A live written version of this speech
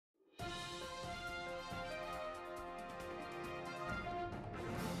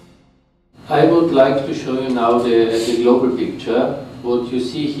I would like to show you now the global picture. What you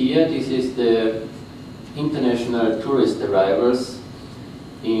see here, this is the international tourist arrivals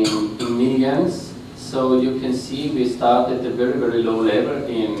in millions. So you can see we start at a very, very low level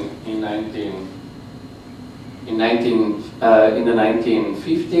in the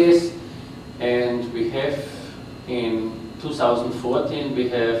 1950s, and we have in 2014 we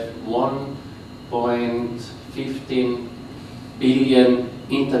have 1.15 billion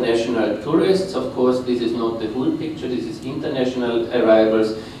international tourists. Of course, this is not the whole picture, this is international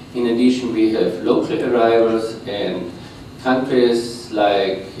arrivals. In addition, we have local arrivals and countries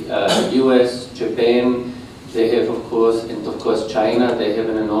like US, Japan, they have of course, and of course China, they have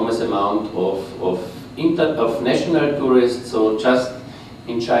an enormous amount of national tourists. So just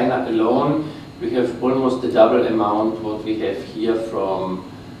in China alone, we have almost the double amount what we have here from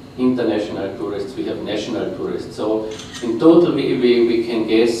international tourists, we have national tourists. So in total we can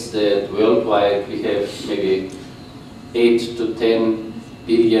guess that worldwide we have maybe 8 to 10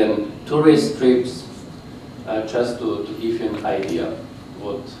 billion tourist trips, just to give you an idea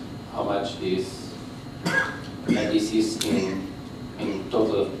how much this is in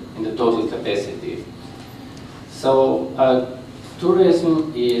the total capacity. So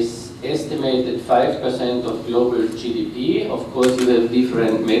tourism is estimated 5% of global GDP. Of course, you have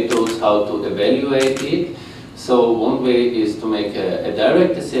different methods how to evaluate it. So one way is to make a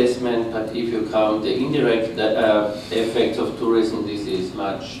direct assessment, but if you count the indirect effects of tourism, this is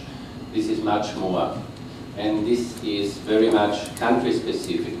much more. And this is very much country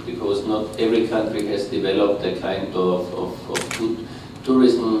specific, because not every country has developed a kind of good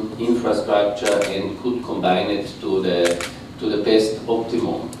tourism infrastructure and could combine it to the best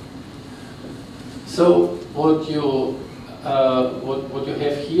optimum. So what you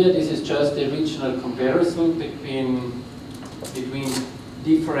have here, this is just a regional comparison between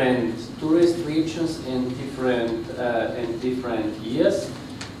different tourist regions and different years.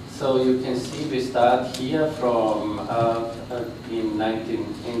 So you can see we start here from in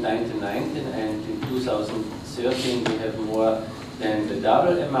 1919, and in 2013 we have more than the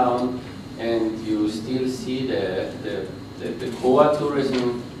double amount, and you still see the core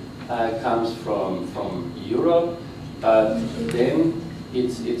tourism comes from Europe, but then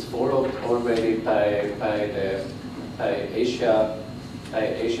it's followed already by Asia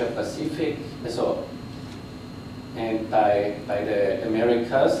Pacific, and by the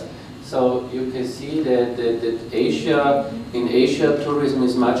Americas. So you can see that in Asia tourism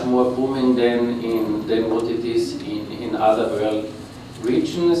is much more booming than what it is in other world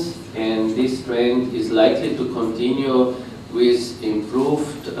regions, and this trend is likely to continue with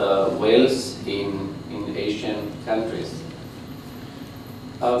improved wealth in Asian countries.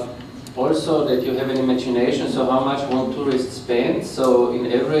 Also, that you have an imagination, so how much one tourist spends. So in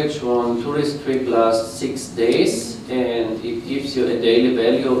average, one tourist trip lasts 6 days, and it gives you a daily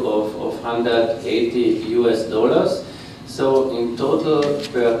value of $180 US. So in total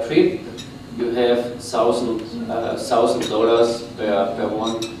per trip, you have $1,000 per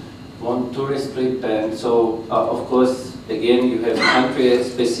one tourist trip. And so of course, again, you have country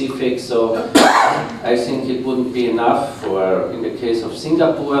specific, so I think it wouldn't be enough in the case of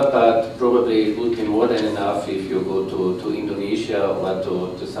Singapore, but probably it would be more than enough if you go to Indonesia or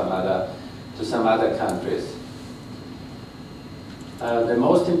to some other countries. The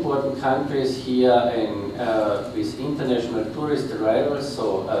most important countries here with international tourist arrivals,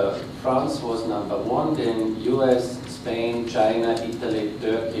 so France was #1, then US, Spain, China, Italy,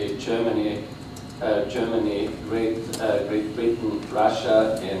 Turkey, Germany, Great Britain,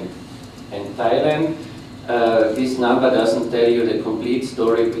 Russia, and Thailand. This number doesn't tell you the complete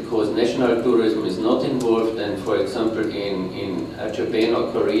story, because national tourism is not involved, and for example in Japan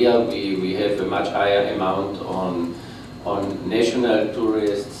or Korea we have a much higher amount on national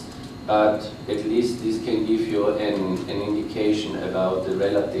tourists, but at least this can give you an indication about the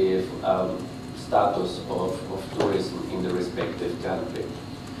relative status of tourism in the respective country.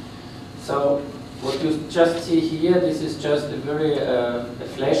 So what you just see here, this is just a very a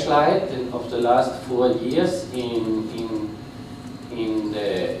flashlight of the last 4 years in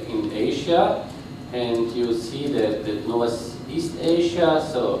Asia, and you see that Northeast Asia,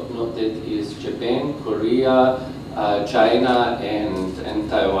 so that is Japan, Korea, China, and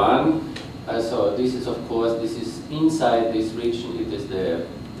Taiwan. So this is, of course, this is inside this region. It is the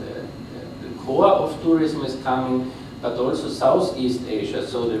core of tourism is coming, but also Southeast Asia.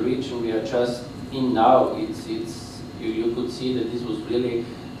 So the region we are just in now, you could see that this was really,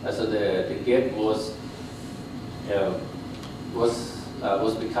 so the gap was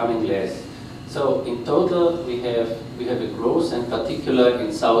becoming less. So in total, we have a growth, in particular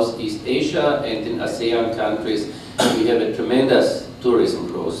in Southeast Asia and in ASEAN countries, we have a tremendous tourism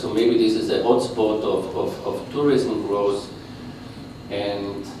growth. So maybe this is a hotspot of tourism growth,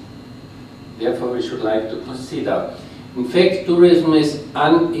 and therefore we should like to consider. In fact, tourism is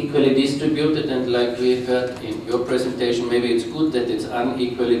unequally distributed, and like we heard in your presentation, maybe it's good that it's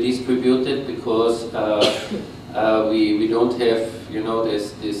unequally distributed, because we don't have, you know,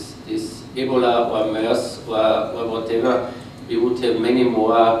 this Ebola or MERS or whatever. We would have many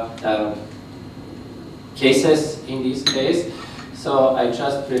more cases in this case. So I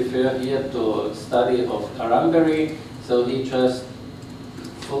just refer here to study of Aramberry. So he just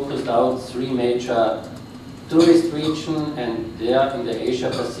focused out 3 major tourist regions, and there in the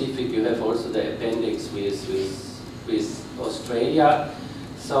Asia Pacific you have also the appendix with Australia.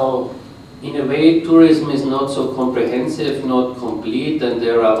 So in a way, tourism is not so comprehensive, not complete, and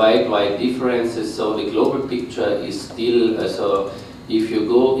there are wide differences. So the global picture is still, so if you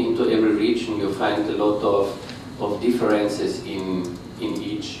go into every region, you find a lot of differences in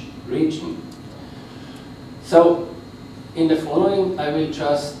each region. So in the following, I will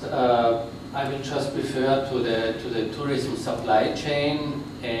just refer to the tourism supply chain,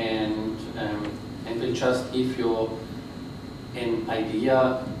 and will just give you an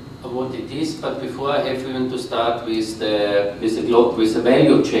idea of what it is. But before, I have even to start with the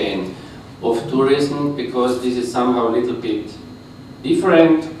value chain of tourism, because this is somehow a little bit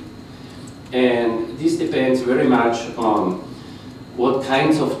different, and this depends very much on what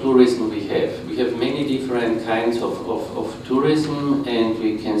kinds of tourism we have. We have many different kinds of tourism, and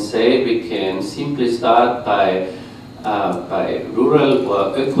we can simply start by rural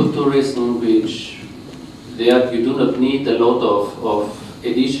or ecotourism, which there you do not need a lot of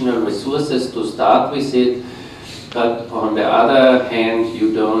additional resources to start with it, but on the other hand,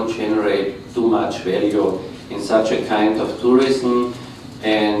 you don't generate too much value in such a kind of tourism.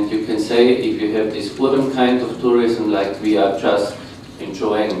 And you can say, if you have this urban kind of tourism like we are just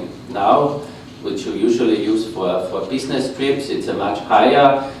enjoying now, which you usually use for business trips, it's a much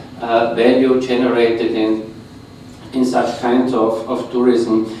higher value generated in such kinds of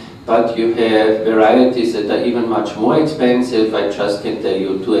tourism. But you have varieties that are even much more expensive. I just can tell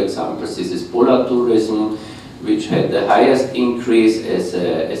you 2 examples. This is polar tourism, which had the highest increase as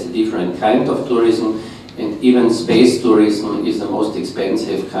a different kind of tourism. And even space tourism is the most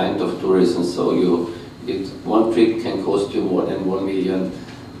expensive kind of tourism. So one trip can cost you more than $1 million.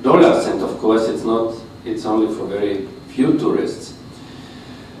 And of course, it's only for very few tourists.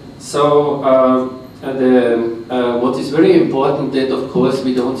 So what is very important, that of course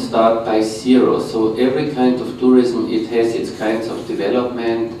we don't start by zero. So every kind of tourism, it has its kinds of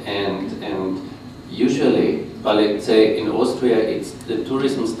development, and usually, well, let's say in Austria, the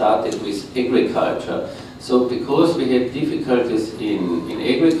tourism started with agriculture. So because we had difficulties in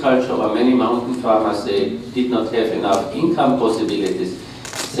agriculture, or many mountain farmers, they did not have enough income possibilities,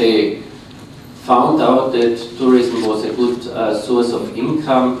 they found out that tourism was a good source of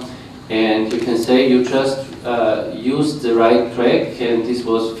income. And you can say you just used the right track, and this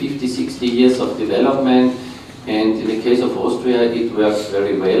was 50, 60 years of development. And in the case of Austria, it worked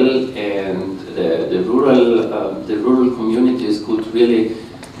very well, and the rural communities could really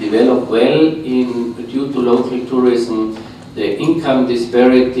develop well due to local tourism. The income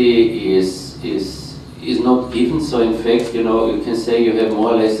disparity is not given. So in fact, you know, you can say you have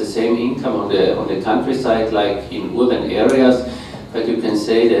more or less the same income on the countryside like in urban areas. But you can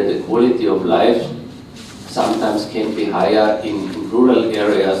say that the quality of life sometimes can be higher in rural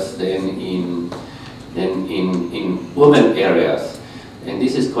areas than in urban areas. And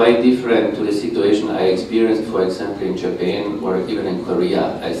this is quite different to the situation I experienced, for example, in Japan or even in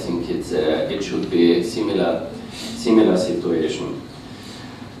Korea. I think it should be a similar situation.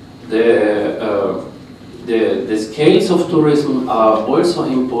 The scales of tourism are also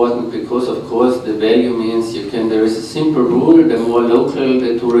important, because of course the value means there is a simple rule: the more local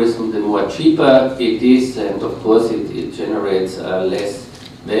the tourism, the more cheaper it is, and of course it generates less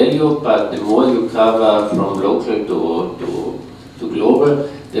value. But the more you cover from local to global,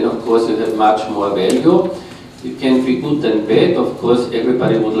 then of course you have much more value. It can be good and bad. Of course,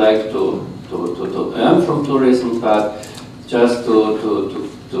 everybody would like to earn from tourism, but just to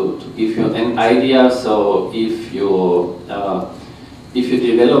give you an idea, so if you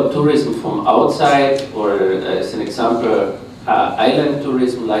develop tourism from outside, or as an example, island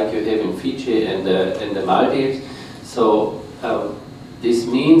tourism like you have in Fiji and the Maldives, so this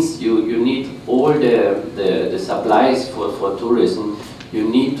means you need all the supplies for tourism. You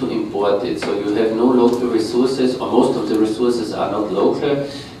need to import it, so you have no local resources, or most of the resources are not local.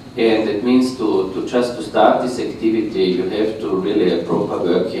 And it means to just to start this activity, you have to really a proper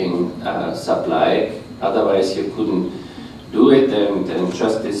working supply. Otherwise, you couldn't do it. And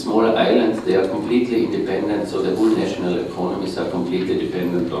just these small islands, they are completely independent. So the whole national economies are completely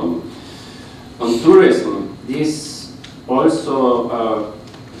dependent on tourism. This also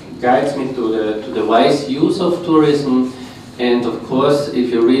guides me to the wise use of tourism. And of course,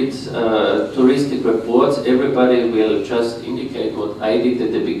 if you read touristic reports, everybody will just indicate what I did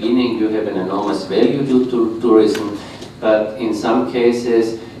at the beginning. You have an enormous value due to tourism, but in some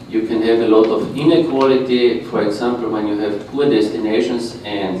cases you can have a lot of inequality. For example, when you have poor destinations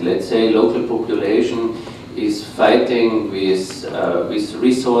and let's say local population is fighting with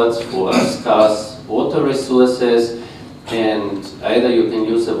resorts for scarce water resources, and either you can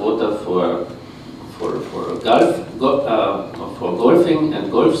use the water for golfing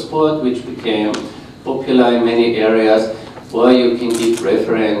and golf sport, which became popular in many areas, or you can give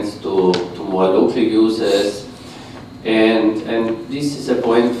preference to more local uses. And this is a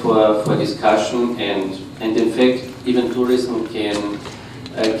point for discussion, and in fact even tourism can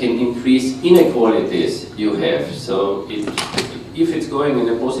increase inequalities you have. So if it's going in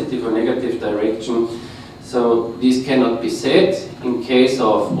a positive or negative direction, so this cannot be said. In case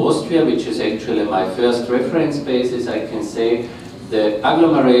of Austria, which is actually my first reference basis, I can say the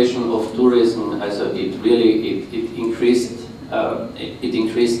agglomeration of tourism, also it increased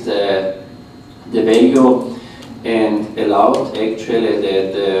the value and allowed actually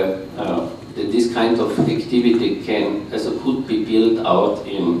that this kind of activity could be built out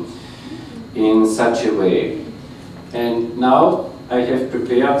in such a way. And now I have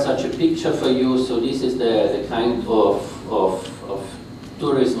prepared such a picture for you. So this is the kind of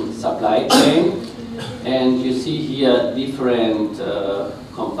tourism supply chain. And you see here different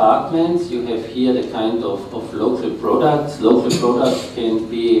compartments. You have here the kind of local products. Local products can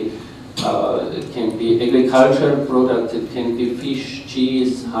be agricultural products, it can be fish,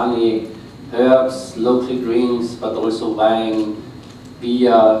 cheese, honey, herbs, local drinks, but also wine,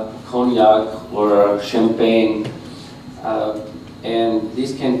 beer, cognac or champagne. And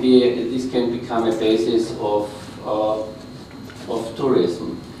this can become a basis of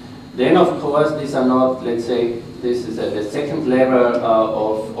tourism. Then, of course, these are not, let's say, this is the second level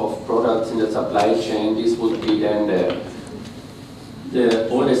of products in the supply chain. This would be then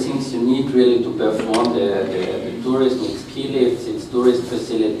all the things you need really to perform the tourism. It's ski lifts, it's tourist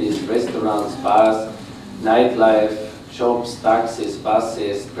facilities, restaurants, bars, nightlife, shops, taxis,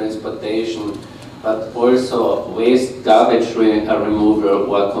 buses, transportation, but also waste, garbage removal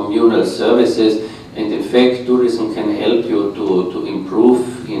or communal services. And in fact, tourism can help you to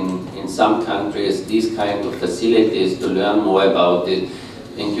improve in some countries these kind of facilities, to learn more about it,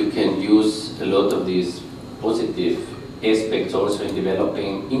 and you can use a lot of these positive aspects also in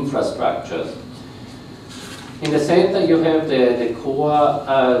developing infrastructures. In the center you have the core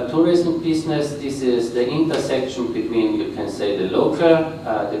tourism business. This is the intersection between, you can say, the local,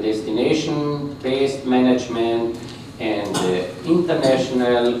 the destination-based management, and the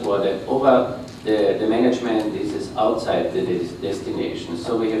international or the management. This is outside the destination.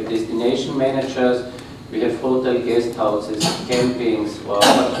 So we have destination managers, we have hotel guest houses, campings, but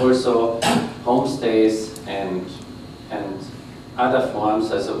also homestays and other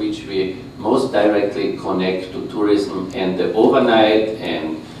forms also which we most directly connect to tourism, and the overnight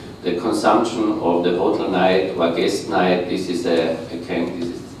and the consumption of the hotel night or guest night. This is I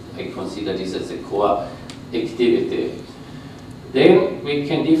consider this as a core activity. Then we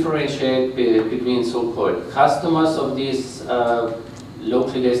can differentiate between so-called customers of these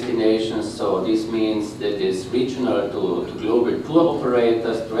local destinations. So this means that is regional to global tour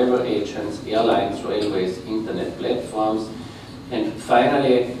operators, travel agents, airlines, railways, internet platforms. And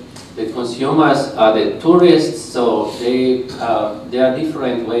finally, the consumers are the tourists. So there are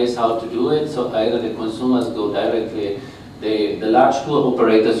different ways how to do it. So either the consumers go directly, the large tour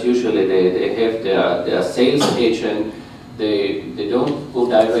operators usually they have their sales agent. They don't go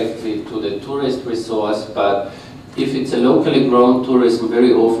directly to the tourist resource, but if it's a locally grown tourism,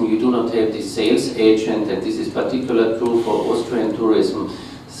 very often you do not have the sales agent, and this is particularly true for Austrian tourism.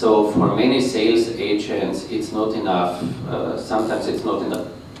 So for many sales agents, it's not enough. Sometimes it's not enough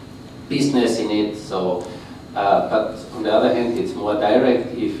business in it. So, but on the other hand, it's more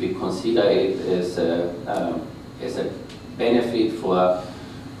direct if we consider it as a benefit for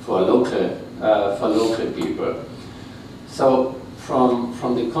local people. So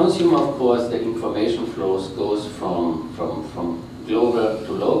from the consumer, of course, the information flows goes from global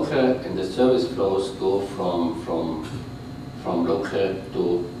to local, and the service flows go from local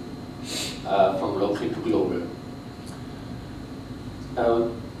to global.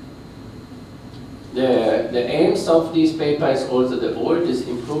 The aims of this paper is also the oldest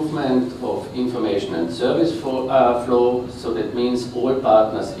improvement of information and service flow, so that means all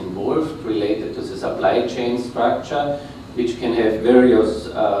partners involved related to the supply chain structure, which can have various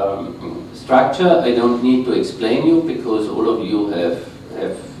structure. I don't need to explain you because all of you have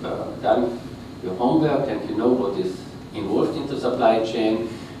done your homework and you know what is involved into supply chain.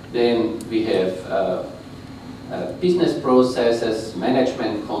 Then we have business processes,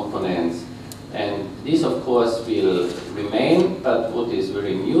 management components, and this of course will remain, but what is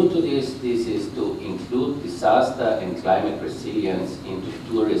very new to this is to include disaster and climate resilience into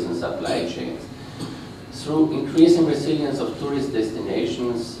tourism supply chains. Through increasing resilience of tourist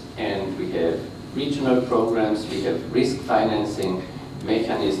destinations, and we have regional programs, we have risk financing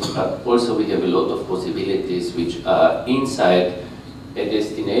mechanisms, but also we have a lot of possibilities which are inside a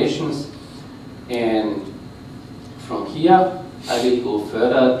destinations. And from here, I will go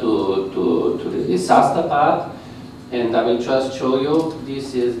further to the disaster part, and I will just show you,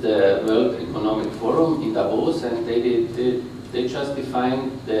 this is the World Economic Forum in Davos, and they just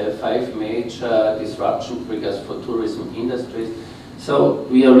defined the 5 major disruption triggers for tourism industries. So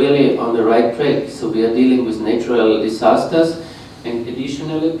we are really on the right track. So we are dealing with natural disasters, and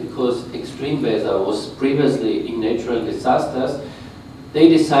additionally, because extreme weather was previously in natural disasters, they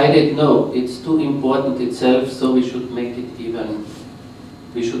decided, no, it's too important itself, so we should make it even,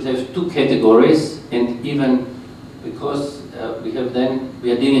 we should have 2 categories, and even because we are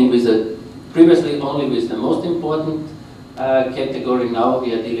dealing with previously only with the most important category, now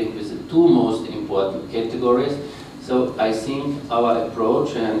we are dealing with the 2 most important categories. So I think our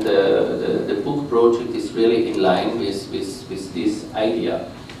approach and the book project is really in line with this idea.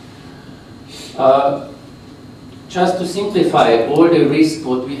 Just to simplify all the risks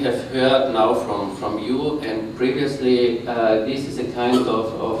what we have heard now from you and previously, this is a kind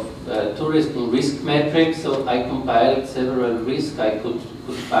of tourism risk matrix. So I compiled several risks I could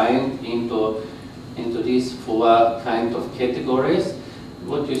find into these 4 kind of categories.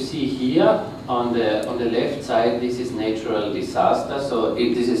 What you see here on the left side, this is natural disaster. So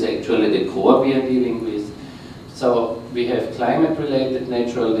this is actually the core we are dealing with. So we have climate-related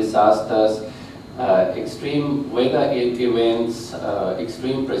natural disasters, extreme weather events,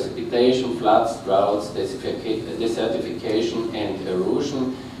 extreme precipitation, floods, droughts, desertification and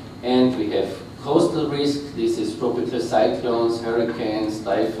erosion. And we have coastal risk. This is tropical cyclones, hurricanes,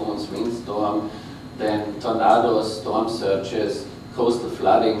 typhoons, windstorm, then tornadoes, storm surges, coastal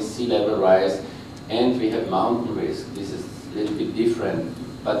flooding, sea level rise, and we have mountain risk. This is a little bit different,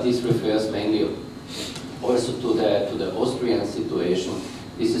 but this refers mainly also to the Austrian situation.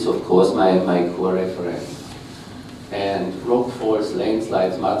 This is of course my core reference. And rock falls,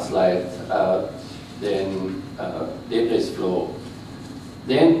 landslides, mudslides, then debris flow.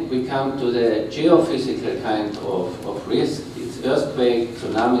 Then we come to the geophysical kind of risk. It's earthquake,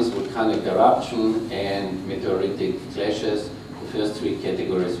 tsunamis, volcanic eruption, and meteoritic clashes. The first 3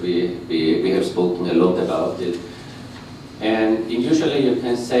 categories we have spoken a lot about it. And usually you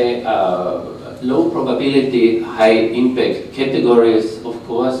can say low probability, high impact categories. Of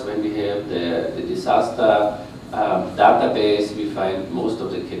course, when we have the disaster database, we find most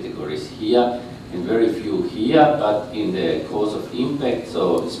of the categories here and very few here, but in the cause of impact,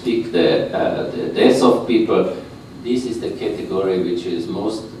 so speak the death of people, this is the category which is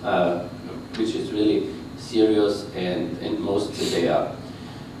most, which is really serious and most severe.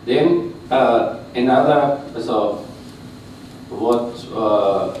 Then another, so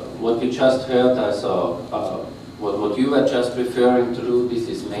what you just heard, so what you were just referring to, this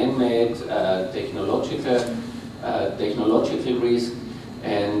is man-made technological risk,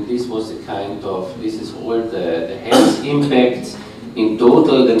 and this was a kind of, this is all the health impacts. In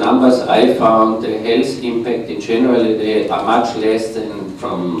total, the numbers I found, the health impact in general, they are much less than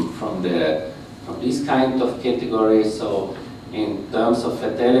from this kind of category. So in terms of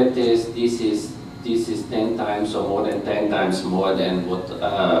fatalities, this is 10 times or more than 10 times more than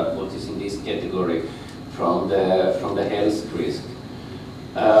what is in this category from the health risk.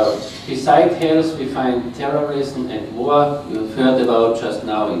 Beside health, we find terrorism and war. You've heard about just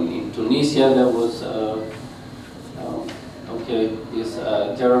now in Tunisia there was this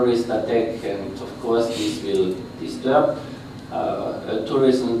terrorist attack, and of course this will disturb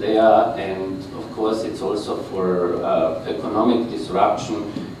tourism there, and of course it's also for economic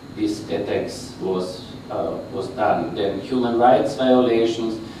disruption. These attacks was done. Then human rights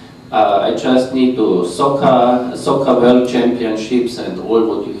violations. I just need to soccer world championships and all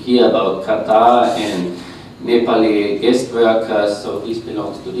what you hear about Qatar and Nepali guest workers. So this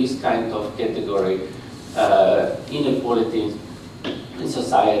belongs to this kind of category. Inequality in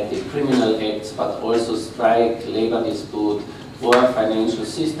society, criminal acts, but also strike, labor dispute, or financial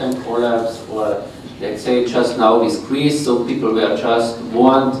system collapse, or let's say just now with Greece, so people were just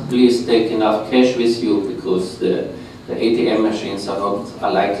warned, please take enough cash with you because the ATM machines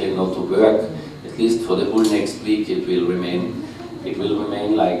are likely not to work. At least for the whole next week it will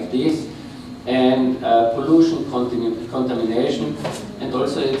remain like this. And pollution, contamination, and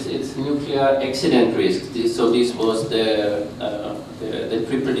also it's nuclear accident risk. So this was the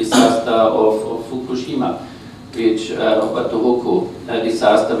triple disaster of Fukushima, which, or Tohoku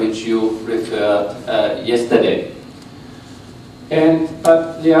disaster, which you referred yesterday.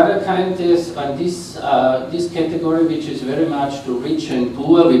 But the other kind is this category, which is very much to rich and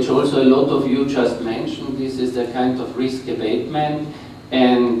poor, which also a lot of you just mentioned. This is the kind of risk abatement,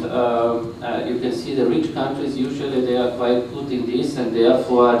 and you can see the rich countries usually they are quite good in this, and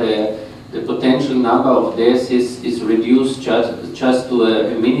therefore the potential number of deaths is reduced just to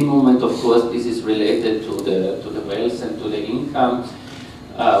a minimum, and of course this is related to the wealth and to the income.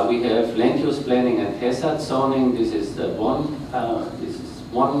 We have land use planning and hazard zoning. This is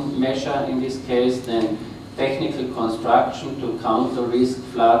one measure in this case. Then technical construction to counter risk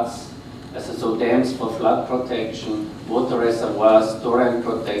floods, so dams for flood protection, water reservoirs, torrent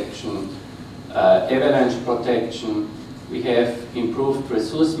protection, avalanche protection. We have improved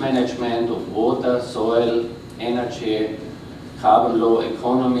resource management of water, soil, energy, carbon low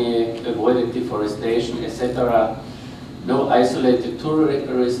economy, avoided deforestation, etc. No isolated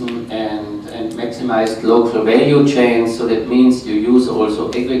tourism, and maximized local value chains. So that means you use also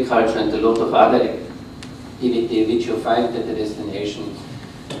agriculture and a lot of other activity which you find at the destination,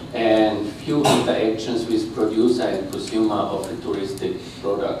 and few interactions with producer and consumer of the touristic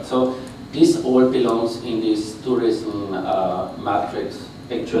product. So this all belongs in this tourism matrix.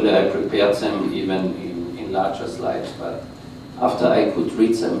 Actually, I prepared them even in larger slides, but after I could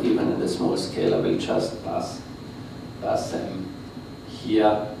read them even in a small scale, I will just pass them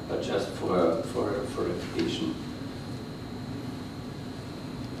here, but just for repetition.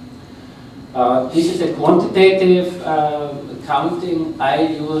 This is a quantitative counting. I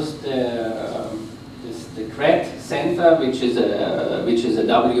used the CRET Center, which is a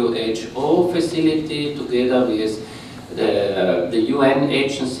WHO facility, together with the UN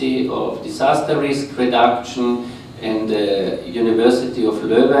Agency of Disaster Risk Reduction and the University of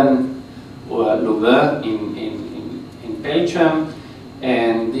Leuven or Louvain in Belgium.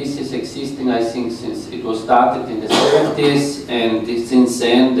 And this is existing, I think, since it was started in the 70s, and since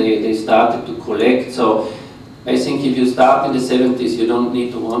then they started to collect. So I think if you start in the 70s, you don't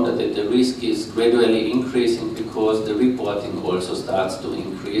need to wonder that the risk is gradually increasing, because the reporting also starts to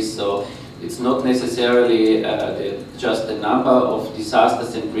increase. So it's not necessarily just the number of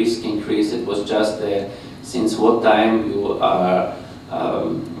disasters and risk increase, it was just since what time you are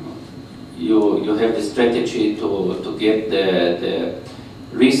you have the strategy to get the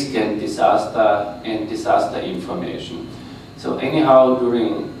risk and disaster information. So anyhow,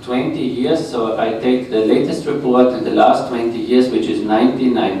 during 20 years, so I take the latest report in the last 20 years, which is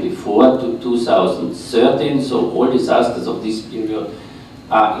 1994 to 2013, so all disasters of this period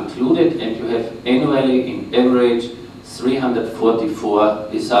are included, and you have annually, in average, 344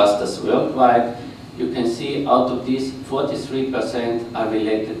 disasters worldwide. You can see out of these, 43% are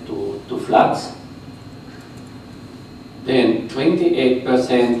related to floods. Then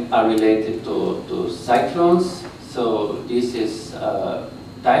 28% are related to cyclones. So this is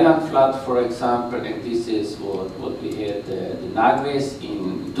Thailand flood, for example, and this is what we had, the Nagres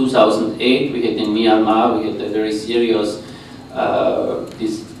in 2008. We had in Myanmar, we had a very serious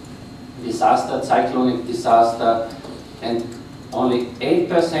disaster, cyclonic disaster, and only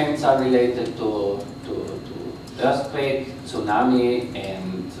 8% are related to earthquake, tsunami,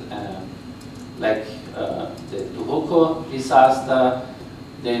 and like the Tohoku disaster.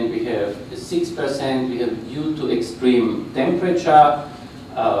 Then we have 6% we have due to extreme temperature.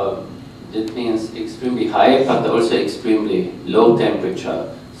 That means extremely high, but also extremely low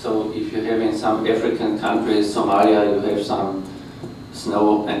temperature. So if you have in some African countries, Somalia, you have some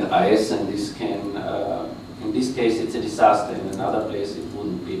snow and ice, and this can, in this case it's a disaster, in another place it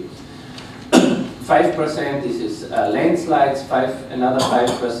wouldn't be. 5% this is landslides, another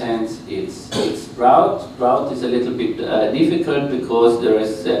 5% it's drought. Drought is a little bit difficult, because there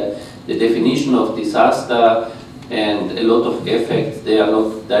is the definition of disaster and a lot of effects. They are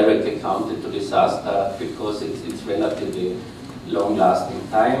not directly counted to disaster because it's relatively long-lasting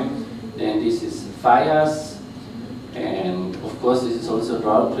time. Then this is fires, and of course this is also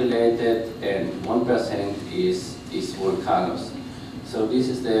drought-related, and 1% is volcanoes. So this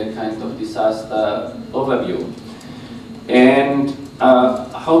is the kind of disaster overview. And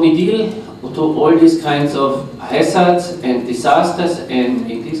how we deal to all these kinds of hazards and disasters, and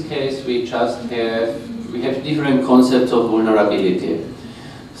in this case we have different concepts of vulnerability.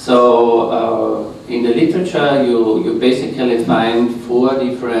 So in the literature you basically find 4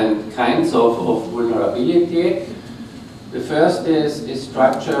 different kinds of vulnerability. The first is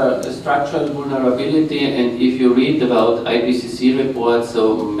structural vulnerability, and if you read about IPCC reports,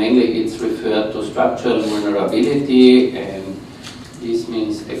 so mainly it's referred to structural vulnerability, and this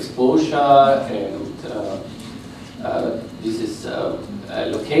means exposure, and this is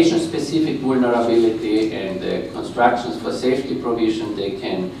location-specific vulnerability, and constructions for safety provision, they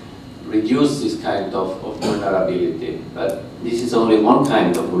can reduce this kind of vulnerability. But this is only one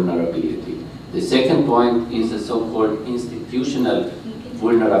kind of vulnerability. The second point is the so-called institutional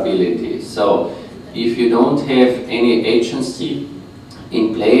vulnerability. So if you don't have any agency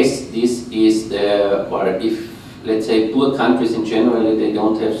in place, this is the, or if, let's say, poor countries in general, they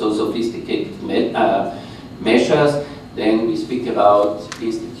don't have so sophisticated measures, then we speak about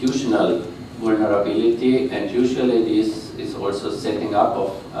institutional vulnerability, and usually this is also setting up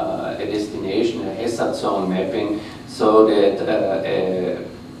of a destination, a hazard zone mapping, so that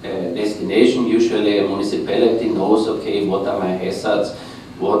a destination, usually a municipality, knows, okay, what are my hazards,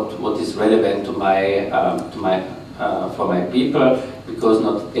 what is relevant to for my people, because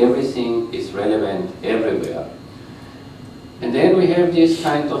not everything is relevant everywhere. And then we have this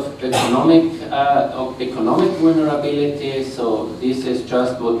kind of economic vulnerability. So this is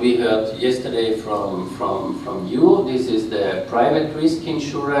just what we heard yesterday from you. This is the private risk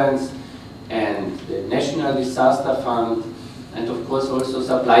insurance and the National Disaster Fund, and of course also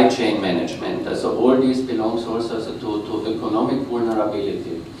supply chain management. So all this belongs also to economic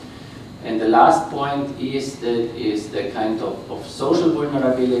vulnerability. And the last point is the kind of social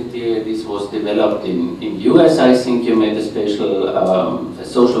vulnerability. This was developed in US. I think you made a special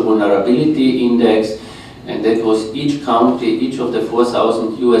social vulnerability index, and that was each county, each of the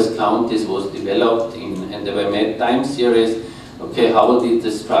 4,000 US counties was developed and they were made time series. Okay, how did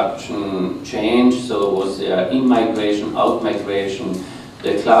destruction change? So was there in-migration, out-migration,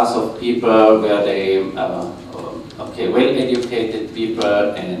 the class of people, were they well-educated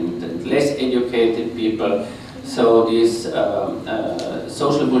people and less educated people? So this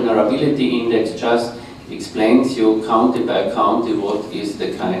social vulnerability index just explains you county by county what is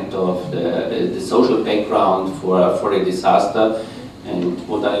the kind of the social background for a disaster. And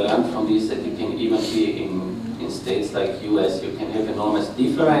what I learned from this, that you can even be in states like US, you can have enormous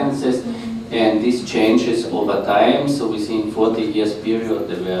differences, and this changes over time. So within 40 years period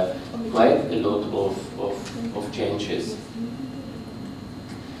there were quite a lot of changes.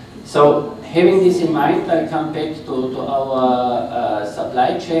 So having this in mind, I come back to our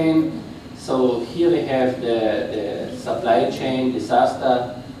supply chain. So here we have the supply chain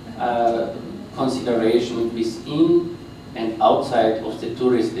disaster consideration within and outside of the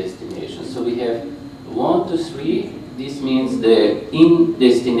tourist destination. So we have 1 to 3. This means the in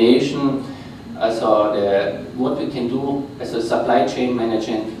destination. So what we can do as a supply chain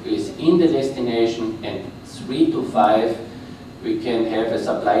management is in the destination, and 3 to 5 we can have a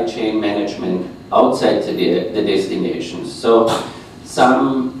supply chain management outside the destination. So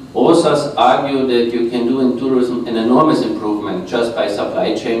some authors argue that you can do in tourism an enormous improvement just by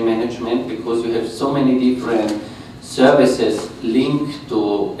supply chain management, because you have so many different services linked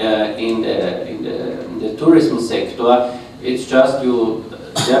to in the tourism sector. It's just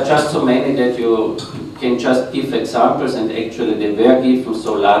there are just so many that you can just give examples, and actually they were given.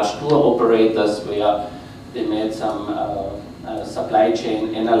 So large tour operators where they made some supply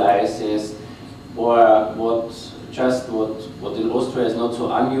chain analysis, or what in Austria is not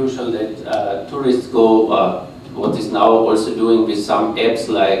so unusual, that tourists go, what is now also doing with some apps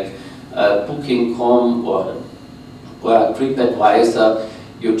like Booking.com or TripAdvisor.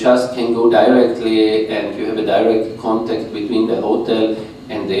 You just can go directly and you have a direct contact between the hotel,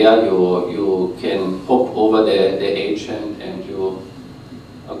 and there you can hop over the agent, and you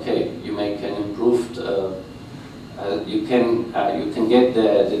make an improved, you can get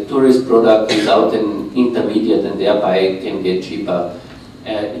the tourist product without an intermediate, and thereby it can get cheaper.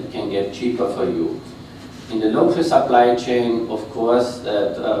 It can get cheaper for you. In the local supply chain, of course,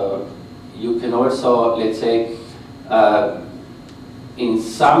 that you can also, let's say, in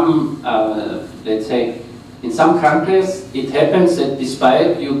some, let's say, in some countries, it happens that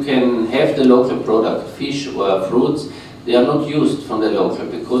despite you can have the local product, fish or fruits, they are not used from the local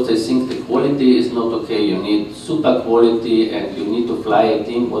because they think the quality is not okay. You need super quality and you need to fly it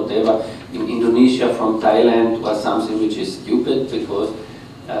in, whatever, in Indonesia from Thailand, or something which is stupid because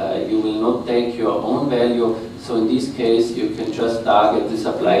you will not take your own value. So in this case, you can just target the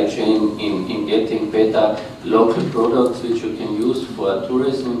supply chain in getting better local products which you can use for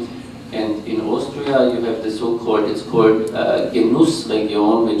tourism. And in Austria, you have the so-called, it's called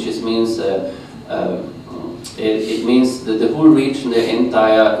Genussregion, which means it means that the whole region, the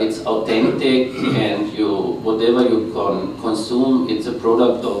entire, it's authentic, and whatever you can consume, it's a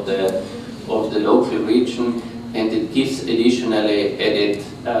product of the local region, and it gives additionally added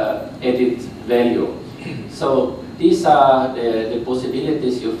value. So these are the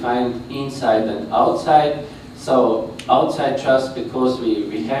possibilities you find inside and outside. So outside, just because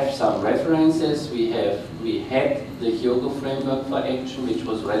we have some references, we had the Hyogo framework for action, which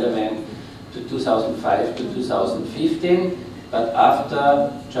was relevant to 2005 to 2015. But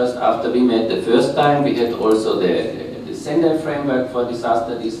just after we met the first time, we had also the Sendai framework for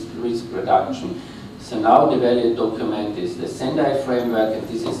disaster risk reduction. So now the valid document is the Sendai framework, and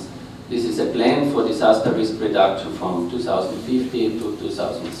this is a plan for disaster risk reduction from 2050 to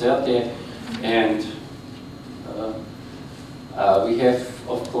 2030. And we have,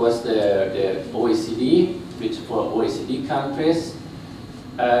 of course, the OECD, which for OECD countries,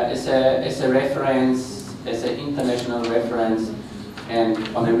 as a reference, as an international reference. And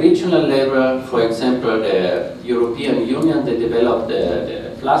on a regional level, for example, the European Union, they developed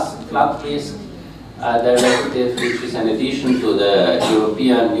the flood risk directive, which is an addition to the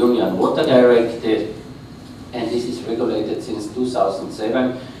European Union Water Directive, and this is regulated since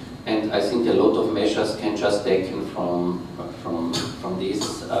 2007. And I think a lot of measures can just taken from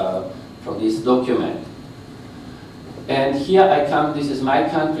this document. And here I come. This is my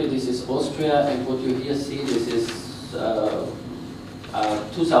country. This is Austria, and what you here see, this is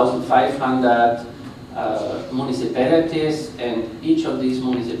 2,500 municipalities, and each of these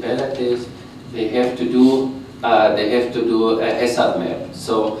municipalities they have to do a hazard map.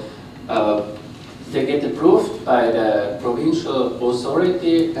 So they get approved by the provincial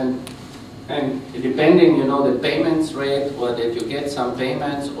authority, and depending, the payments rate, or that you get some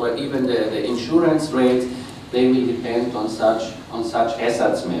payments, or even the insurance rate, they will depend on such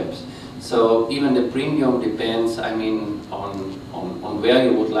hazards maps. So even the premium depends, on where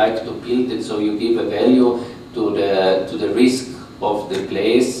you would like to build it. So you give a value to the risk of the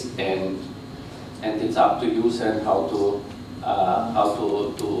place, and it's up to you and how to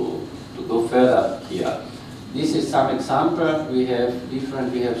go further here. This is some example. We have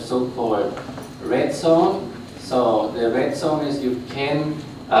so-called red zone. So the red zone is you can,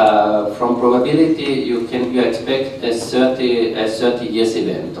 from probability, you expect a 30 years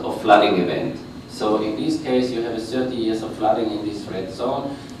event of flooding event. So in this case, you have a 30 years of flooding in this red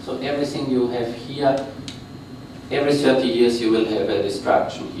zone. So everything you have here, every 30 years you will have a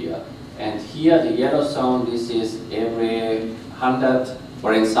destruction here. And here, the yellow zone, this is every 100,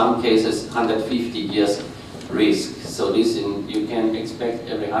 or in some cases 150 years risk. So you can expect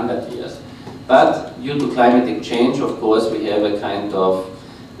every 100 years. But due to climatic change, of course, we have a kind of,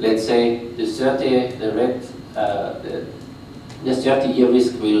 let's say, the 30-year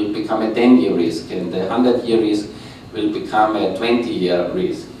risk will become a 10-year risk, and the 100-year risk will become a 20-year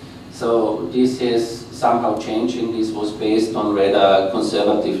risk. So this is somehow changing. This was based on rather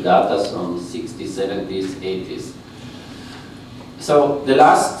conservative data from 60s, 70s, 80s. So the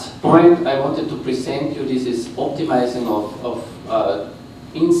last point I wanted to present you, this is optimizing of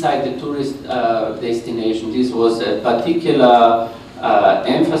inside the tourist destination. This was a particular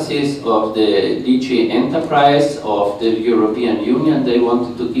emphasis of the DG Enterprise of the European Union. They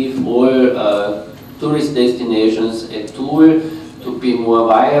wanted to give all tourist destinations a tool to be more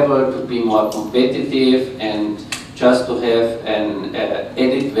viable, to be more competitive, and just to have an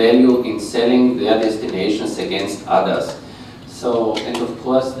added value in selling their destinations against others. So, and of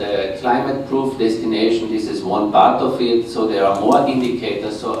course the climate-proof destination, this is one part of it, so there are more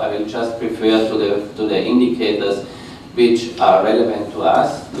indicators, so I will just refer to the indicators which are relevant to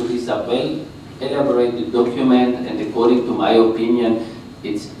us. So this is a well-elaborated document, and according to my opinion,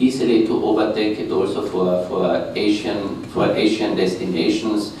 it's easily to overtake it also for Asian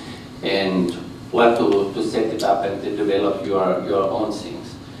destinations, and or to set it up and to develop your own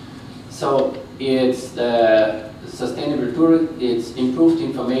things. So it's the sustainable tourism, it's improved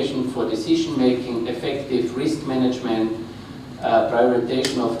information for decision making, effective risk management,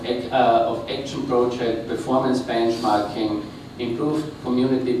 prioritization of action project, performance benchmarking, improved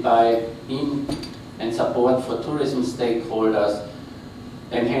community buy-in and support for tourism stakeholders,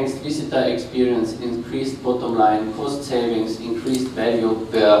 enhanced visitor experience, increased bottom line, cost savings, increased value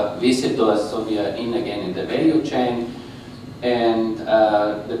per visitor, so we are again in the value chain. And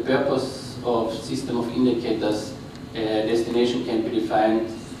the purpose of system of indicators, destination can be defined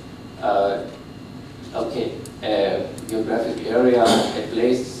Okay, geographic area, a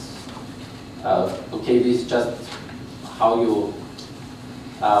place. Okay, this is just how you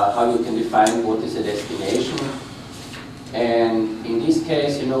can define what is a destination. And in this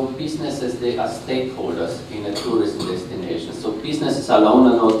case, you know, businesses, they are stakeholders in a tourism destination. So businesses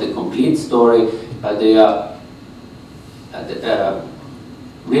alone are not the complete story, but they are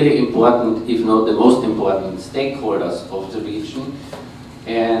really important, if not the most important, stakeholders of the region.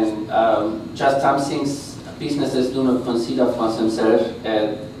 And just some things businesses do not consider for themselves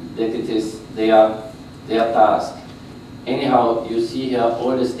that it is their task. Anyhow, you see here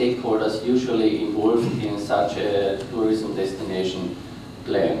all the stakeholders usually involved in such a tourism destination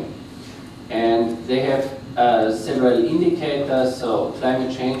plan. And they have several indicators. So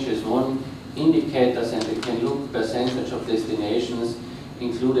climate change is one indicator, and they can look percentage of destinations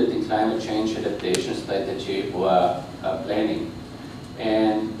included in climate change adaptation strategy or planning.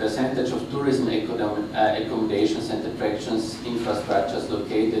 And percentage of tourism accommodations and attractions infrastructures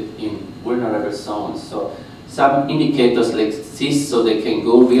located in vulnerable zones. So some indicators like this, so they can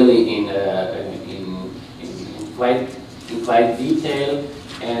go really in quite detail.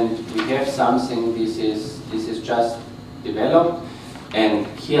 And we have something. This is just developed. And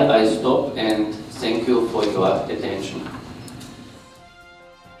here I stop and thank you for your attention.